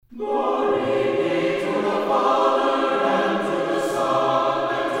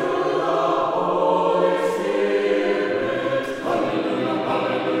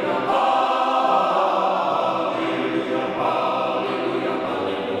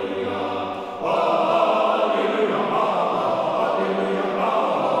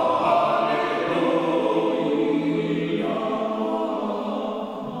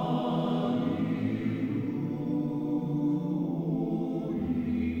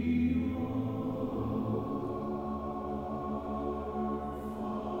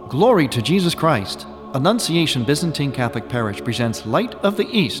Glory to Jesus Christ. Annunciation Byzantine Catholic Parish presents Light of the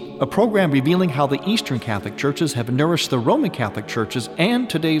East, a program revealing how the Eastern Catholic Churches have nourished the Roman Catholic Churches and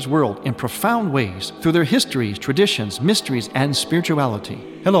today's world in profound ways through their histories, traditions, mysteries, and spirituality.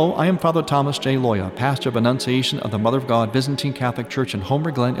 Hello, I am Father Thomas J. Loya, pastor of Annunciation of the Mother of God Byzantine Catholic Church in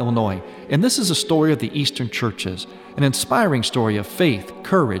Homer Glen, Illinois, and this is a story of the Eastern Churches, an inspiring story of faith,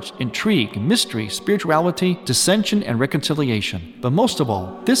 courage, intrigue, mystery, spirituality, dissension, and reconciliation. But most of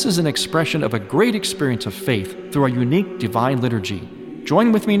all, this is an expression of a great experience of faith through our unique divine liturgy.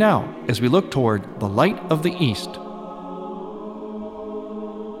 Join with me now as we look toward the Light of the East.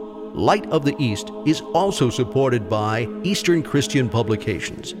 Light of the East is also supported by Eastern Christian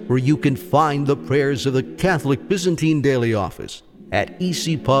Publications, where you can find the prayers of the Catholic Byzantine Daily Office at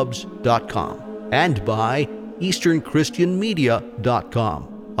ecpubs.com, and by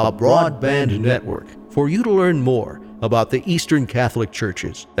EasternChristianMedia.com, a broadband network for you to learn more about the Eastern Catholic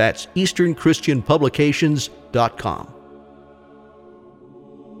Churches. That's EasternChristianPublications.com.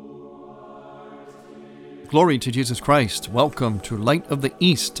 Glory to Jesus Christ. Welcome to Light of the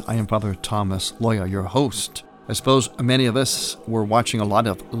East. I am Father Thomas Loya, your host. I suppose many of us were watching a lot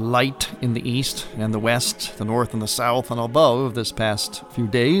of light in the east and the west, the north and the south and above this past few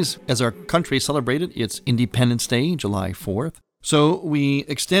days as our country celebrated its Independence Day, July 4th. So we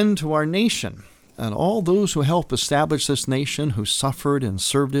extend to our nation and all those who helped establish this nation, who suffered and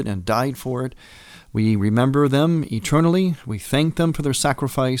served it and died for it. We remember them eternally, we thank them for their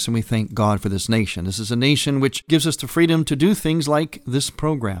sacrifice, and we thank God for this nation. This is a nation which gives us the freedom to do things like this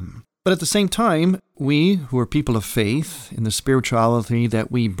program. But at the same time, we who are people of faith in the spirituality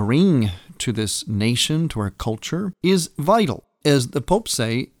that we bring to this nation, to our culture, is vital. As the popes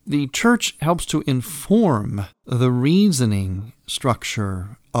say, the church helps to inform the reasoning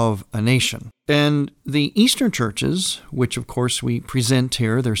structure of a nation. And the Eastern churches, which of course we present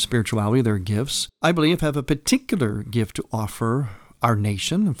here, their spirituality, their gifts, I believe have a particular gift to offer our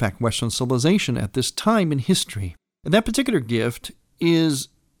nation, in fact, Western civilization at this time in history. And that particular gift is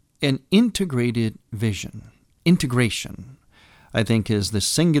an integrated vision. Integration, I think, is the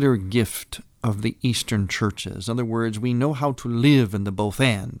singular gift of the Eastern churches. In other words, we know how to live in the both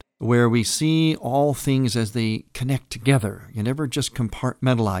and, where we see all things as they connect together. You never just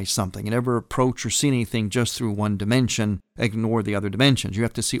compartmentalize something. You never approach or see anything just through one dimension, ignore the other dimensions. You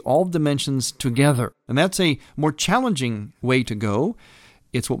have to see all dimensions together. And that's a more challenging way to go.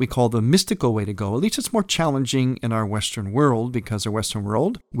 It's what we call the mystical way to go. At least it's more challenging in our Western world, because our Western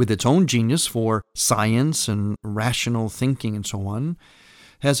world, with its own genius for science and rational thinking and so on,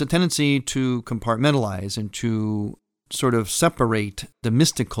 has a tendency to compartmentalize and to sort of separate the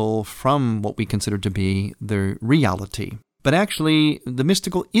mystical from what we consider to be the reality. But actually, the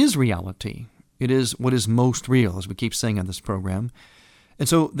mystical is reality. It is what is most real, as we keep saying on this program. And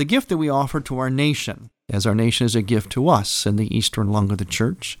so the gift that we offer to our nation, as our nation is a gift to us in the Eastern lung of the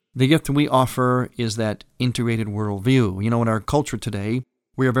church, the gift that we offer is that integrated worldview. You know, in our culture today,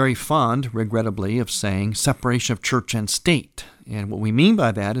 we are very fond, regrettably, of saying separation of church and state. And what we mean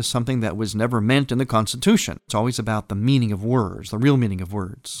by that is something that was never meant in the Constitution. It's always about the meaning of words, the real meaning of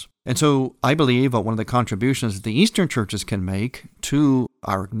words. And so I believe one of the contributions that the Eastern churches can make to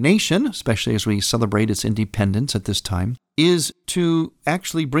our nation, especially as we celebrate its independence at this time, is to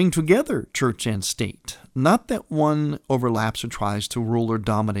actually bring together church and state. Not that one overlaps or tries to rule or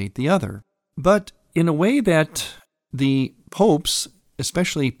dominate the other, but in a way that the popes,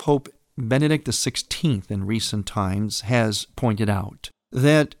 especially Pope Benedict XVI in recent times, has pointed out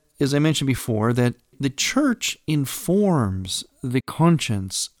that, as I mentioned before, that the church informs the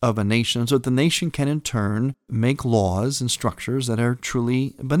conscience of a nation so that the nation can in turn make laws and structures that are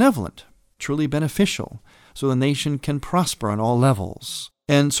truly benevolent, truly beneficial, so the nation can prosper on all levels.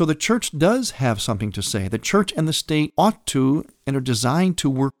 And so the church does have something to say. The church and the state ought to and are designed to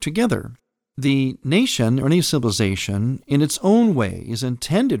work together. The nation, or any civilization, in its own way, is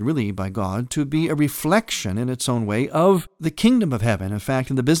intended really by God to be a reflection in its own way of the kingdom of heaven. In fact,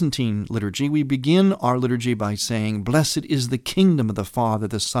 in the Byzantine liturgy, we begin our liturgy by saying, "Blessed is the kingdom of the Father,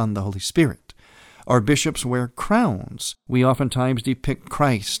 the Son, the Holy Spirit." Our bishops wear crowns. We oftentimes depict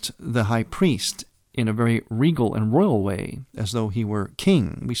Christ, the high priest, in a very regal and royal way, as though he were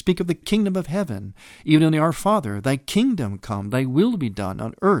king. We speak of the kingdom of heaven. Even in the Our Father, thy kingdom come, thy will be done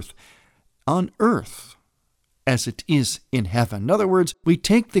on earth as it is in heaven. In other words, we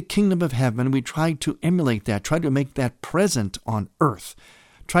take the kingdom of heaven and we try to emulate that, try to make that present on earth,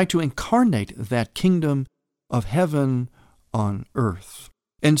 try to incarnate that kingdom of heaven on earth.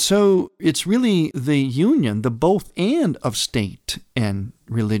 And so it's really the union, the both and of state and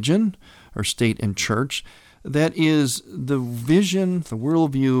religion, or state and church, that is the vision, the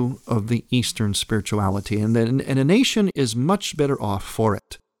worldview of the Eastern spirituality. And a nation is much better off for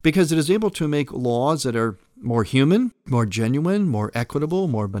it, because it is able to make laws that are more human, more genuine, more equitable,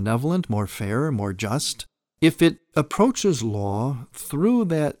 more benevolent, more fair, more just, if it approaches law through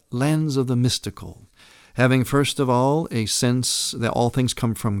that lens of the mystical, having first of all a sense that all things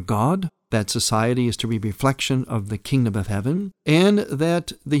come from God, that society is to be a reflection of the kingdom of heaven, and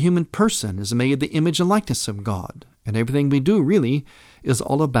that the human person is made the image and likeness of God. And everything we do really is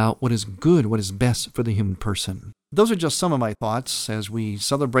all about what is good, what is best for the human person. Those are just some of my thoughts as we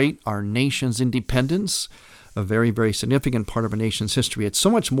celebrate our nation's independence, a very, very significant part of our nation's history. It's so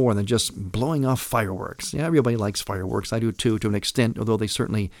much more than just blowing off fireworks. Yeah, everybody likes fireworks. I do too, to an extent, although they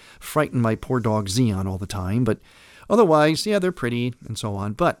certainly frighten my poor dog Xeon all the time. But otherwise, yeah, they're pretty and so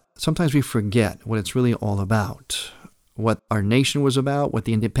on. But sometimes we forget what it's really all about, what our nation was about, what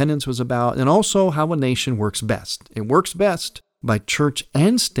the independence was about, and also how a nation works best. It works best by church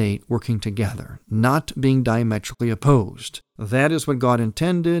and state working together, not being diametrically opposed. That is what God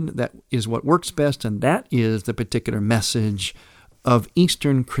intended, that is what works best, and that is the particular message of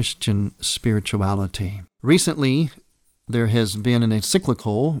Eastern Christian spirituality. Recently, there has been an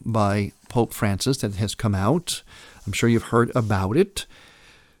encyclical by Pope Francis that has come out. I'm sure you've heard about it.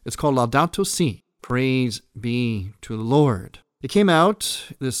 It's called Laudato Si, Praise Be to the Lord. It came out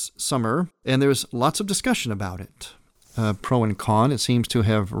this summer, and there's lots of discussion about it. Pro and con. It seems to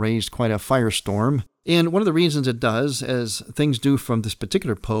have raised quite a firestorm. And one of the reasons it does, as things do from this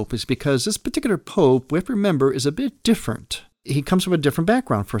particular pope, is because this particular pope, we have to remember, is a bit different. He comes from a different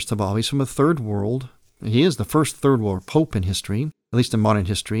background, first of all. He's from a third world. He is the first third world pope in history, at least in modern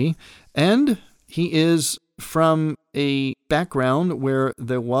history. And he is from a background where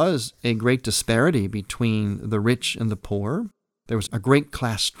there was a great disparity between the rich and the poor. There was a great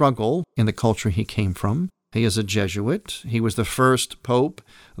class struggle in the culture he came from. He is a Jesuit. He was the first pope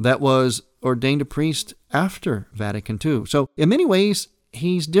that was ordained a priest after Vatican II. So in many ways,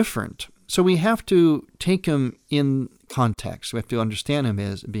 he's different. So we have to take him in context. We have to understand him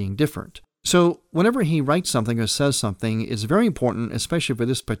as being different. So whenever he writes something or says something, it's very important, especially for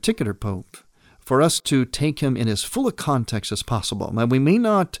this particular pope, for us to take him in as full a context as possible. Now, we may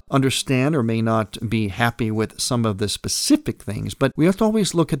not understand or may not be happy with some of the specific things, but we have to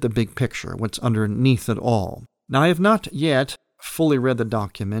always look at the big picture, what's underneath it all. Now, I have not yet fully read the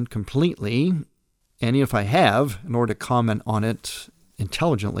document completely, and if I have, in order to comment on it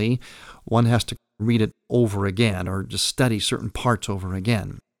intelligently, one has to read it over again or just study certain parts over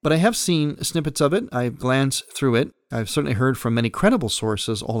again. But I have seen snippets of it. I've glanced through it. I've certainly heard from many credible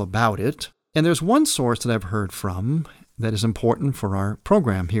sources all about it. And there's one source that I've heard from that is important for our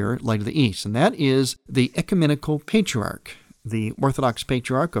program here at Light of the East, and that is the Ecumenical Patriarch, the Orthodox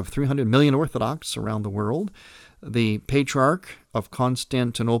Patriarch of 300 million Orthodox around the world, the Patriarch of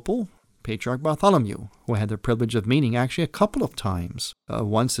Constantinople, Patriarch Bartholomew, who I had the privilege of meeting actually a couple of times.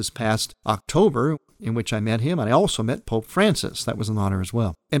 Once this past October, in which I met him, and I also met Pope Francis. That was an honor as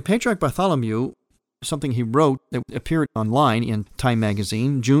well. And Patriarch Bartholomew, something he wrote that appeared online in Time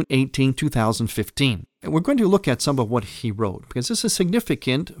magazine, June 18, 2015. And we're going to look at some of what he wrote, because this is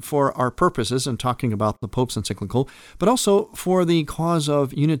significant for our purposes in talking about the Pope's encyclical, but also for the cause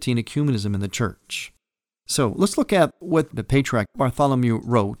of unity and ecumenism in the Church. So let's look at what the Patriarch Bartholomew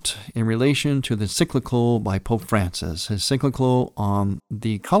wrote in relation to the encyclical by Pope Francis, his encyclical on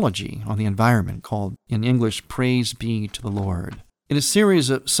the ecology, on the environment, called in English, Praise Be to the Lord. In a series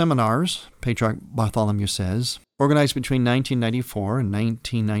of seminars, Patriarch Bartholomew says, organized between 1994 and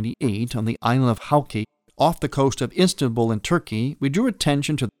 1998 on the island of Halki, off the coast of Istanbul in Turkey, we drew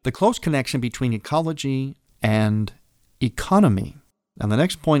attention to the close connection between ecology and economy. And the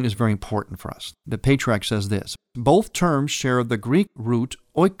next point is very important for us. The Patriarch says this: both terms share the Greek root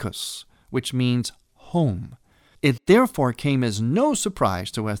oikos, which means home. It therefore came as no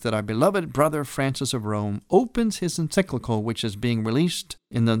surprise to us that our beloved brother Francis of Rome opens his encyclical, which is being released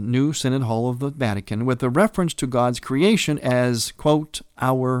in the new Synod Hall of the Vatican, with a reference to God's creation as, quote,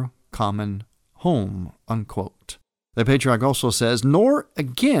 our common home, unquote. The Patriarch also says, nor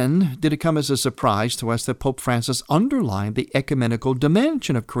again did it come as a surprise to us that Pope Francis underlined the ecumenical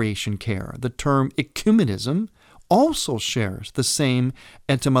dimension of creation care. The term ecumenism also shares the same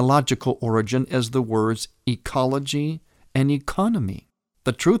etymological origin as the words ecology and economy.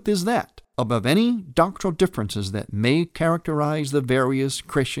 The truth is that, above any doctrinal differences that may characterize the various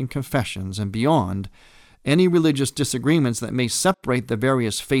Christian confessions and beyond any religious disagreements that may separate the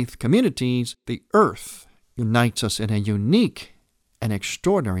various faith communities, the earth unites us in a unique and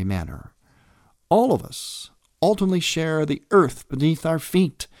extraordinary manner. All of us ultimately share the earth beneath our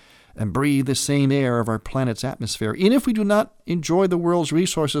feet and breathe the same air of our planet's atmosphere. Even if we do not enjoy the world's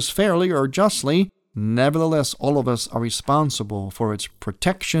resources fairly or justly, nevertheless, all of us are responsible for its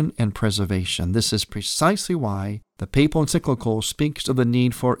protection and preservation. This is precisely why the papal encyclical speaks of the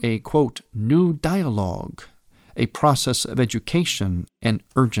need for a, quote, new dialogue, a process of education and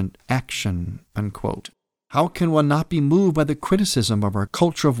urgent action, unquote. How can one not be moved by the criticism of our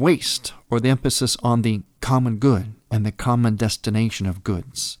culture of waste or the emphasis on the common good and the common destination of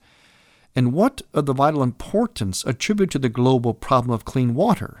goods? And what of the vital importance attributed to the global problem of clean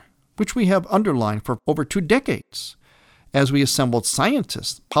water, which we have underlined for over 2 decades, as we assembled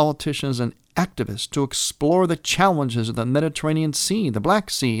scientists, politicians, and activists to explore the challenges of the Mediterranean Sea, the Black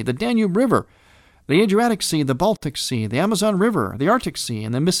Sea, the Danube River, the Adriatic Sea, the Baltic Sea, the Amazon River, the Arctic Sea,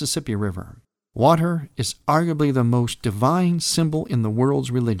 and the Mississippi River. Water is arguably the most divine symbol in the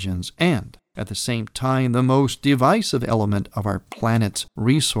world's religions and, at the same time, the most divisive element of our planet's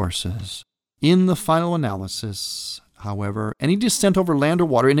resources. In the final analysis, however, any dissent over land or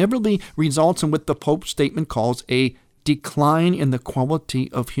water inevitably results in what the Pope's statement calls a decline in the quality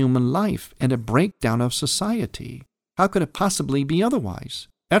of human life and a breakdown of society. How could it possibly be otherwise?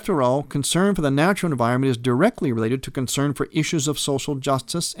 After all, concern for the natural environment is directly related to concern for issues of social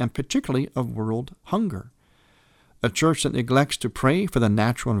justice and particularly of world hunger. A church that neglects to pray for the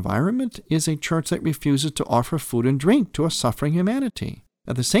natural environment is a church that refuses to offer food and drink to a suffering humanity.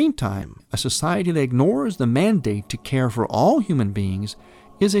 At the same time, a society that ignores the mandate to care for all human beings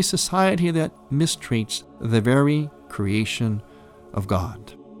is a society that mistreats the very creation of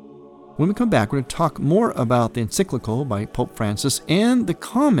God. When we come back, we're going to talk more about the encyclical by Pope Francis and the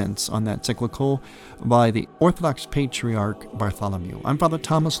comments on that encyclical by the Orthodox Patriarch Bartholomew. I'm Father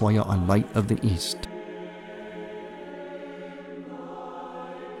Thomas Loya on Light of the East.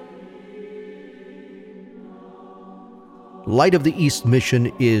 Light of the East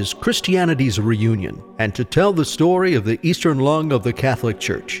mission is Christianity's reunion, and to tell the story of the Eastern lung of the Catholic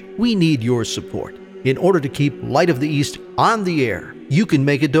Church, we need your support. In order to keep Light of the East on the air, you can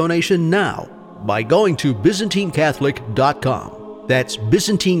make a donation now by going to ByzantineCatholic.com. That's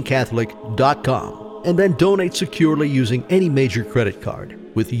ByzantineCatholic.com. And then donate securely using any major credit card.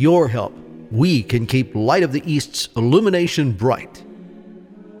 With your help, we can keep Light of the East's illumination bright.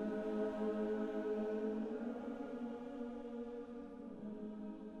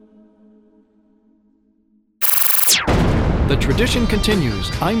 The tradition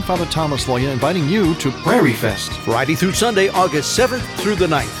continues. I'm Father Thomas Loya, inviting you to Prairie Fest. Friday through Sunday, August 7th through the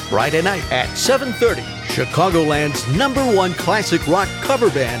 9th. Friday night at 7:30. Chicagoland's #1 classic rock cover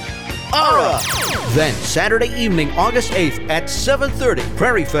band, Ara. Then Saturday evening, August 8th at 7:30.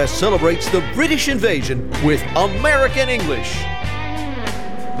 Prairie Fest celebrates the British invasion with American English.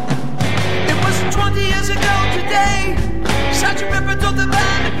 It was 20 years ago today. Such a ripper told the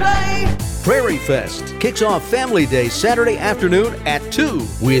band to play. Prairie Fest kicks off Family Day Saturday afternoon at 2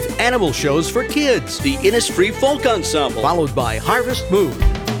 with animal shows for kids, the Innisfree Folk Ensemble, followed by Harvest Moon.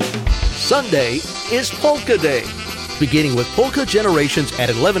 Sunday is Polka Day, beginning with Polka Generations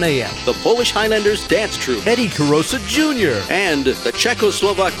at 11 a.m., the Polish Highlanders Dance Troupe, Eddie Carosa Jr., and the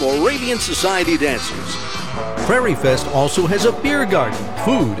Czechoslovak Moravian Society Dancers. Prairie Fest also has a beer garden,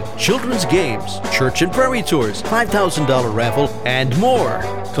 food, children's games, church and prairie tours, $5,000 raffle, and more.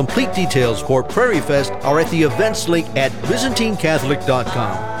 Complete details for Prairie Fest are at the events link at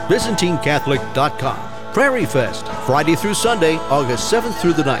ByzantineCatholic.com. ByzantineCatholic.com. Prairie Fest, Friday through Sunday, August 7th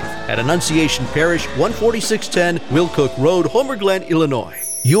through the 9th, at Annunciation Parish, 14610 Wilcook Road, Homer Glen, Illinois.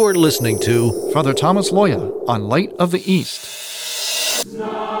 You're listening to Father Thomas Loya on Light of the East.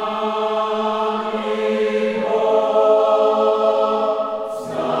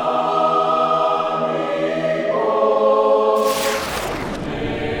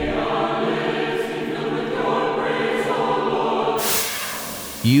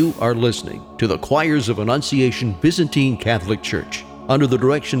 You are listening to the Choirs of Annunciation Byzantine Catholic Church under the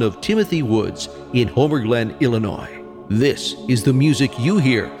direction of Timothy Woods in Homer Glen, Illinois. This is the music you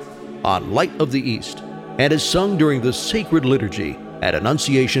hear on Light of the East and is sung during the sacred liturgy at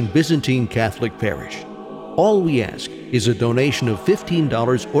Annunciation Byzantine Catholic Parish. All we ask is a donation of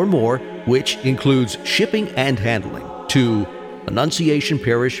 $15 or more, which includes shipping and handling, to Annunciation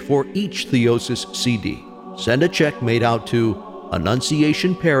Parish for each Theosis CD. Send a check made out to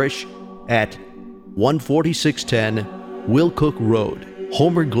Annunciation Parish at 14610 Wilcook Road,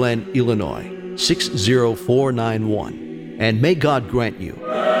 Homer Glen, Illinois, 60491. And may God grant you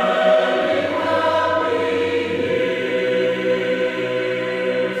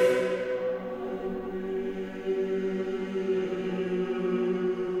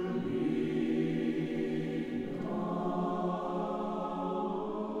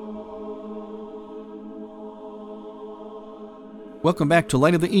Welcome back to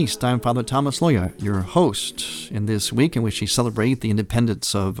Light of the East. I'm Father Thomas Loya, your host in this week in which we celebrate the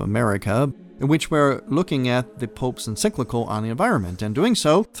independence of America, in which we're looking at the Pope's encyclical on the environment, and doing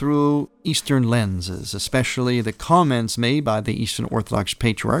so through Eastern lenses, especially the comments made by the Eastern Orthodox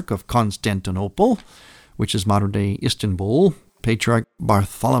Patriarch of Constantinople, which is modern-day Istanbul, Patriarch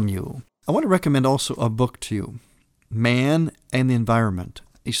Bartholomew. I want to recommend also a book to you, Man and the Environment,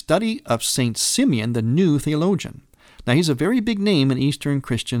 a study of St. Simeon, the New Theologian. Now, he's a very big name in Eastern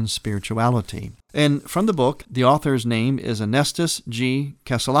Christian spirituality. And from the book, the author's name is Ernestus G.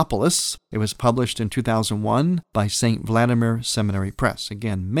 Kassilopoulos. It was published in 2001 by St. Vladimir Seminary Press.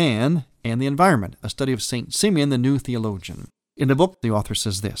 Again, Man and the Environment, a study of St. Simeon, the New Theologian. In the book, the author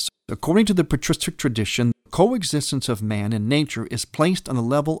says this: according to the patristic tradition, coexistence of man and nature is placed on the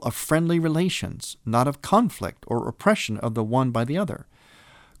level of friendly relations, not of conflict or oppression of the one by the other.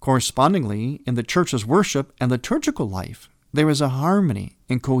 Correspondingly, in the Church's worship and liturgical life, there is a harmony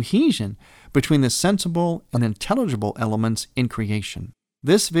and cohesion between the sensible and intelligible elements in creation.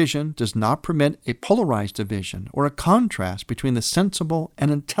 This vision does not permit a polarized division or a contrast between the sensible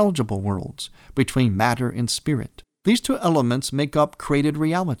and intelligible worlds, between matter and spirit. These two elements make up created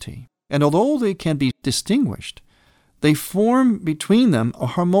reality, and although they can be distinguished, they form between them a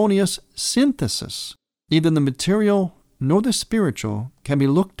harmonious synthesis. Neither the material nor the spiritual can be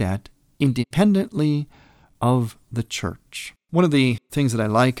looked at independently of the Church. One of the things that I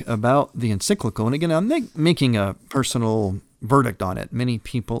like about the encyclical, and again, I'm making a personal verdict on it. Many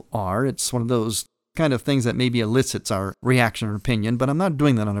people are. It's one of those kind of things that maybe elicits our reaction or opinion, but I'm not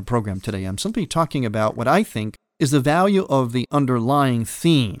doing that on a program today. I'm simply talking about what I think is the value of the underlying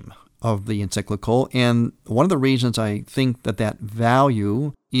theme of the encyclical, and one of the reasons I think that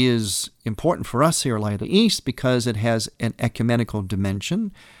value is important for us here at Light of the East because it has an ecumenical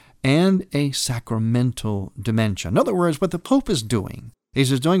dimension and a sacramental dimension. In other words, what the Pope is doing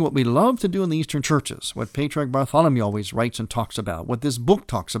is he's doing what we love to do in the Eastern churches, what Patriarch Bartholomew always writes and talks about, what this book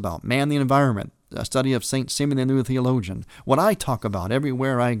talks about, Man and the Environment, a study of St. Simeon the New Theologian, what I talk about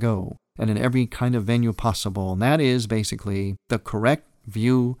everywhere I go and in every kind of venue possible, and that is basically the correct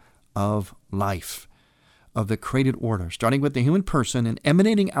view of life, of the created order, starting with the human person and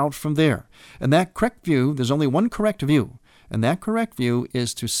emanating out from there. And that correct view, there's only one correct view, and that correct view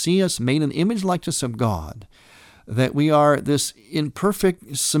is to see us made in the image likeness of God, that we are this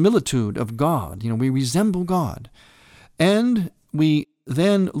imperfect similitude of God. We resemble God. And we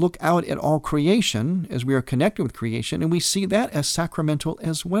then look out at all creation as we are connected with creation, and we see that as sacramental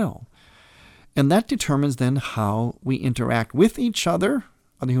as well. And that determines then how we interact with each other,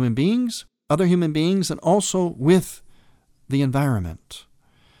 other human beings, and also with the environment.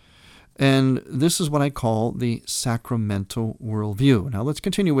 And this is what I call the sacramental worldview. Now let's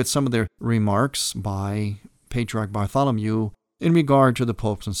continue with some of the remarks by Patriarch Bartholomew in regard to the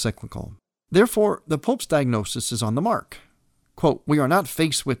Pope's encyclical. Therefore, the Pope's diagnosis is on the mark. Quote, we are not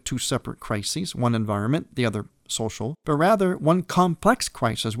faced with two separate crises, one environment, the other social, but rather one complex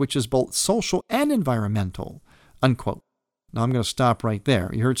crisis which is both social and environmental, unquote. Now I'm going to stop right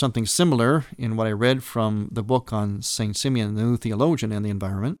there. You heard something similar in what I read from the book on St. Simeon, the New Theologian and the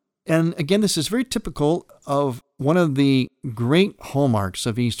Environment. And again, this is very typical of one of the great hallmarks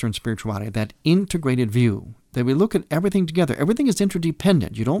of Eastern spirituality, that integrated view, that we look at everything together. Everything is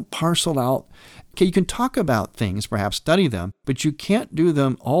interdependent. You don't parcel out. Okay, you can talk about things, perhaps study them, but you can't do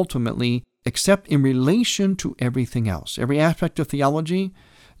them ultimately except in relation to everything else. Every aspect of theology,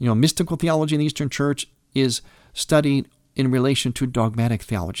 mystical theology in the Eastern Church is studied in relation to dogmatic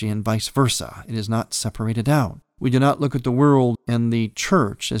theology and vice versa. It is not separated out. We do not look at the world and the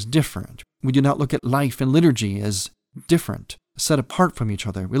church as different. We do not look at life and liturgy as different, set apart from each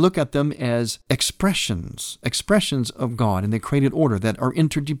other. We look at them as expressions of God in the created order that are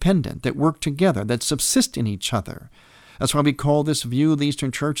interdependent, that work together, that subsist in each other. That's why we call this view of the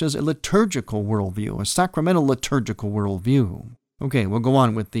Eastern Church as a liturgical worldview, a sacramental liturgical worldview. Okay, we'll go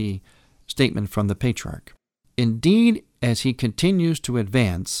on with the statement from the Patriarch. Indeed, as he continues to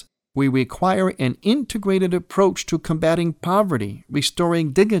advance, We require an integrated approach to combating poverty,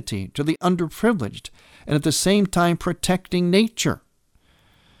 restoring dignity to the underprivileged, and at the same time protecting nature.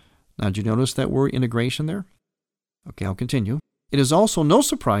 Now, did you notice that word integration there? Okay, I'll continue. It is also no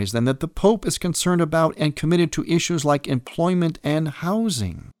surprise then that the Pope is concerned about and committed to issues like employment and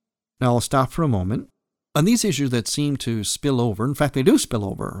housing. Now, I'll stop for a moment. On these issues that seem to spill over, in fact, they do spill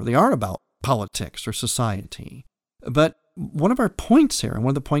over, they are about politics or society. But one of our points here, and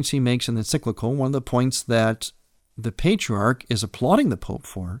one of the points he makes in the encyclical, one of the points that the Patriarch is applauding the Pope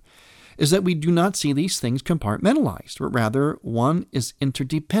for, is that we do not see these things compartmentalized, but rather one is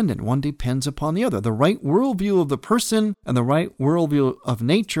interdependent. One depends upon the other. The right worldview of the person and the right worldview of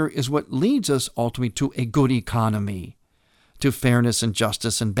nature is what leads us ultimately to a good economy, to fairness and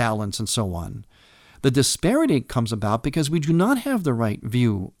justice and balance and so on. The disparity comes about because we do not have the right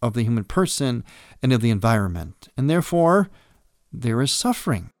view of the human person and of the environment, and therefore there is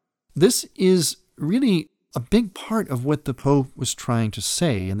suffering. This is really a big part of what the Pope was trying to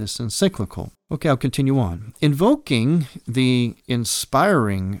say in this encyclical. Okay, I'll continue on. Invoking the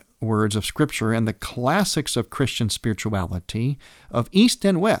inspiring words of Scripture and the classics of Christian spirituality of East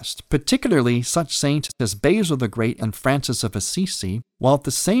and West, particularly such saints as Basil the Great and Francis of Assisi, while at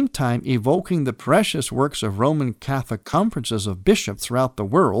the same time evoking the precious works of Roman Catholic conferences of bishops throughout the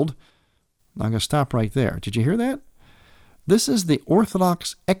world. I'm going to stop right there. Did you hear that? This is the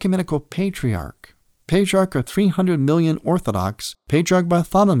Orthodox Ecumenical Patriarch of 300 million Orthodox, Patriarch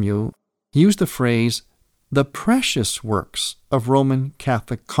Bartholomew. He used the phrase, the precious works of Roman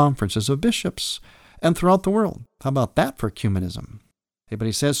Catholic conferences of bishops and throughout the world. How about that for ecumenism? But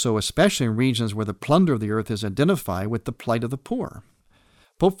he says so especially in regions where the plunder of the earth is identified with the plight of the poor.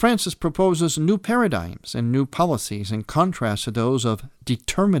 Pope Francis proposes new paradigms and new policies in contrast to those of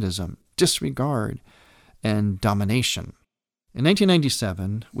determinism, disregard, and domination. In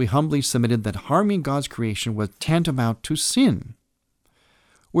 1997, we humbly submitted that harming God's creation was tantamount to sin.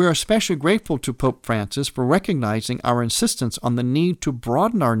 We are especially grateful to Pope Francis for recognizing our insistence on the need to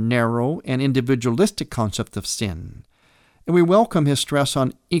broaden our narrow and individualistic concept of sin, and we welcome his stress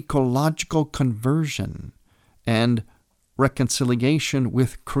on ecological conversion and reconciliation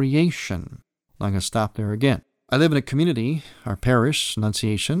with creation. I'm going to stop there again. I live in a community, our parish,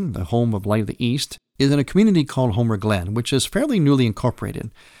 Annunciation, the home of Light of the East, is in a community called Homer Glen, which is fairly newly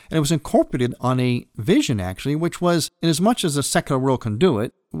incorporated. And it was incorporated on a vision, actually, which was, in as much as the secular world can do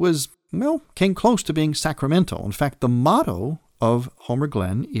it, came close to being sacramental. In fact, the motto of Homer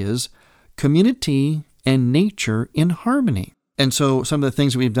Glen is community and nature in harmony. And so some of the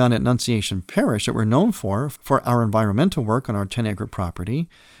things we've done at Annunciation Parish that we're known for our environmental work on our 10-acre property,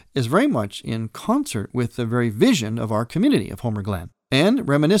 is very much in concert with the very vision of our community of Homer Glen. And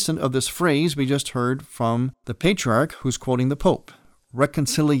reminiscent of this phrase we just heard from the Patriarch who's quoting the Pope,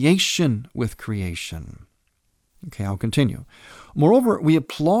 reconciliation with creation. Okay, I'll continue. Moreover, we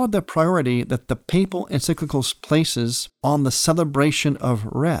applaud the priority that the papal encyclical places on the celebration of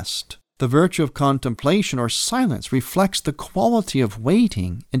rest. The virtue of contemplation or silence reflects the quality of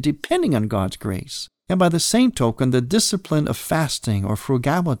waiting and depending on God's grace. And by the same token, the discipline of fasting or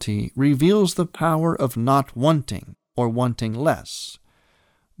frugality reveals the power of not wanting or wanting less.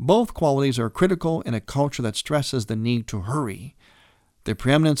 Both qualities are critical in a culture that stresses the need to hurry, the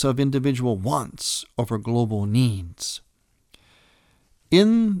preeminence of individual wants over global needs.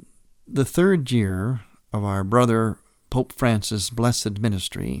 In the third year of our brother Pope Francis' blessed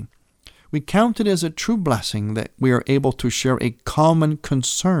ministry, we count it as a true blessing that we are able to share a common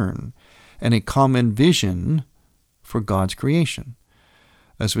concern and a common vision for God's creation.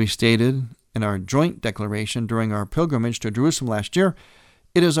 As we stated in our joint declaration during our pilgrimage to Jerusalem last year,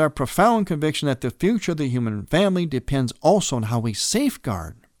 it is our profound conviction that the future of the human family depends also on how we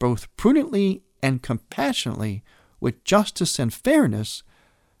safeguard, both prudently and compassionately, with justice and fairness,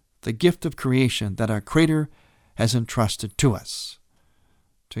 the gift of creation that our Creator has entrusted to us.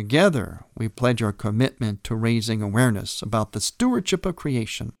 Together, we pledge our commitment to raising awareness about the stewardship of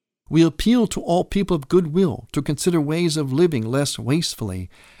creation. We appeal to all people of goodwill to consider ways of living less wastefully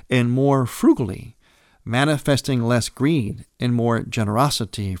and more frugally, manifesting less greed and more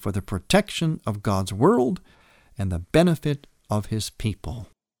generosity for the protection of God's world and the benefit of His people.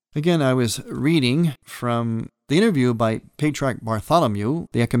 Again, I was reading from the interview by Patriarch Bartholomew,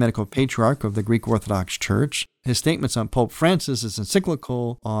 the Ecumenical Patriarch of the Greek Orthodox Church, his statements on Pope Francis'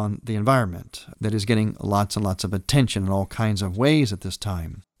 encyclical on the environment that is getting lots and lots of attention in all kinds of ways at this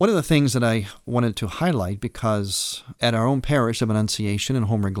time. One of the things that I wanted to highlight, because at our own parish of Annunciation in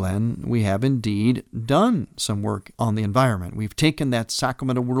Homer Glen, we have indeed done some work on the environment. We've taken that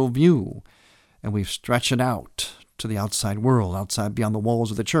sacramental worldview and we've stretched it out to the outside world, outside beyond the walls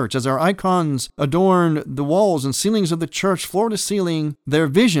of the church. As our icons adorn the walls and ceilings of the church, floor to ceiling, their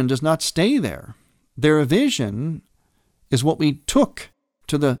vision does not stay there. Their vision is what we took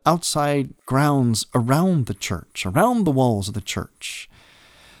to the outside grounds around the church, around the walls of the church.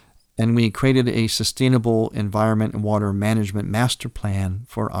 And we created a sustainable environment and water management master plan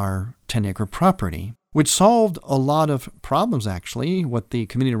for our 10-acre property, which solved a lot of problems, actually, what the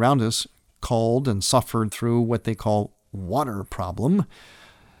community around us called and suffered through what they call water problem.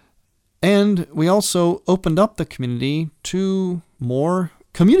 And we also opened up the community to more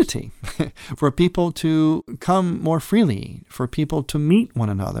community, for people to come more freely, for people to meet one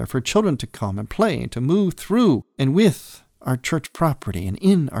another, for children to come and play, and to move through and with our church property and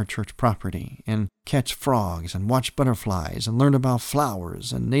in our church property, and catch frogs and watch butterflies and learn about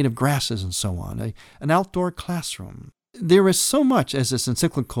flowers and native grasses and so on. An outdoor classroom. There is so much, as this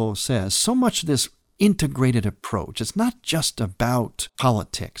encyclical says, so much of this integrated approach. It's not just about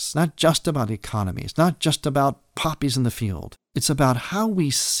politics, not just about economy, it's not just about poppies in the field. It's about how we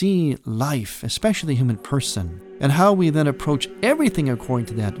see life, especially the human person, and how we then approach everything according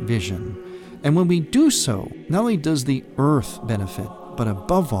to that vision. And when we do so, not only does the earth benefit, but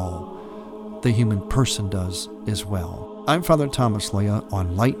above all, the human person does as well. I'm Father Thomas Loya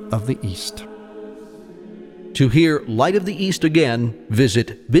on Light of the East. To hear Light of the East again,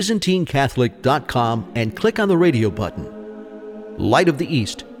 visit ByzantineCatholic.com and click on the radio button. Light of the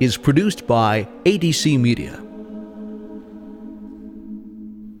East is produced by ADC Media.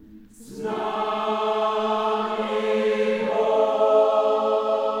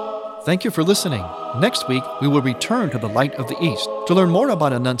 Thank you for listening. Next week, we will return to the Light of the East. To learn more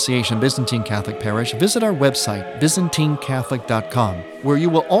about Annunciation Byzantine Catholic Parish, visit our website, ByzantineCatholic.com, where you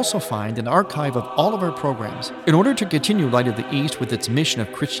will also find an archive of all of our programs. In order to continue Light of the East with its mission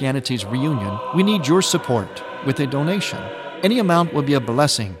of Christianity's reunion, we need your support with a donation. Any amount will be a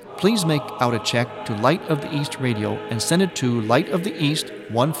blessing. Please make out a check to Light of the East Radio and send it to Light of the East,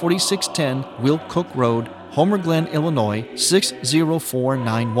 14610 Will Cook Road, Homer Glen, Illinois,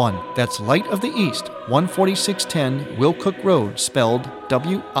 60491. That's Light of the East, 14610 Will Cook Road, spelled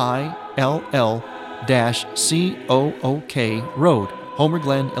WILL-COOK Road, Homer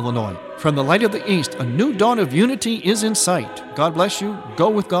Glen, Illinois. From the Light of the East, a new dawn of unity is in sight. God bless you, go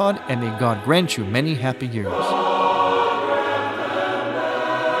with God, and may God grant you many happy years.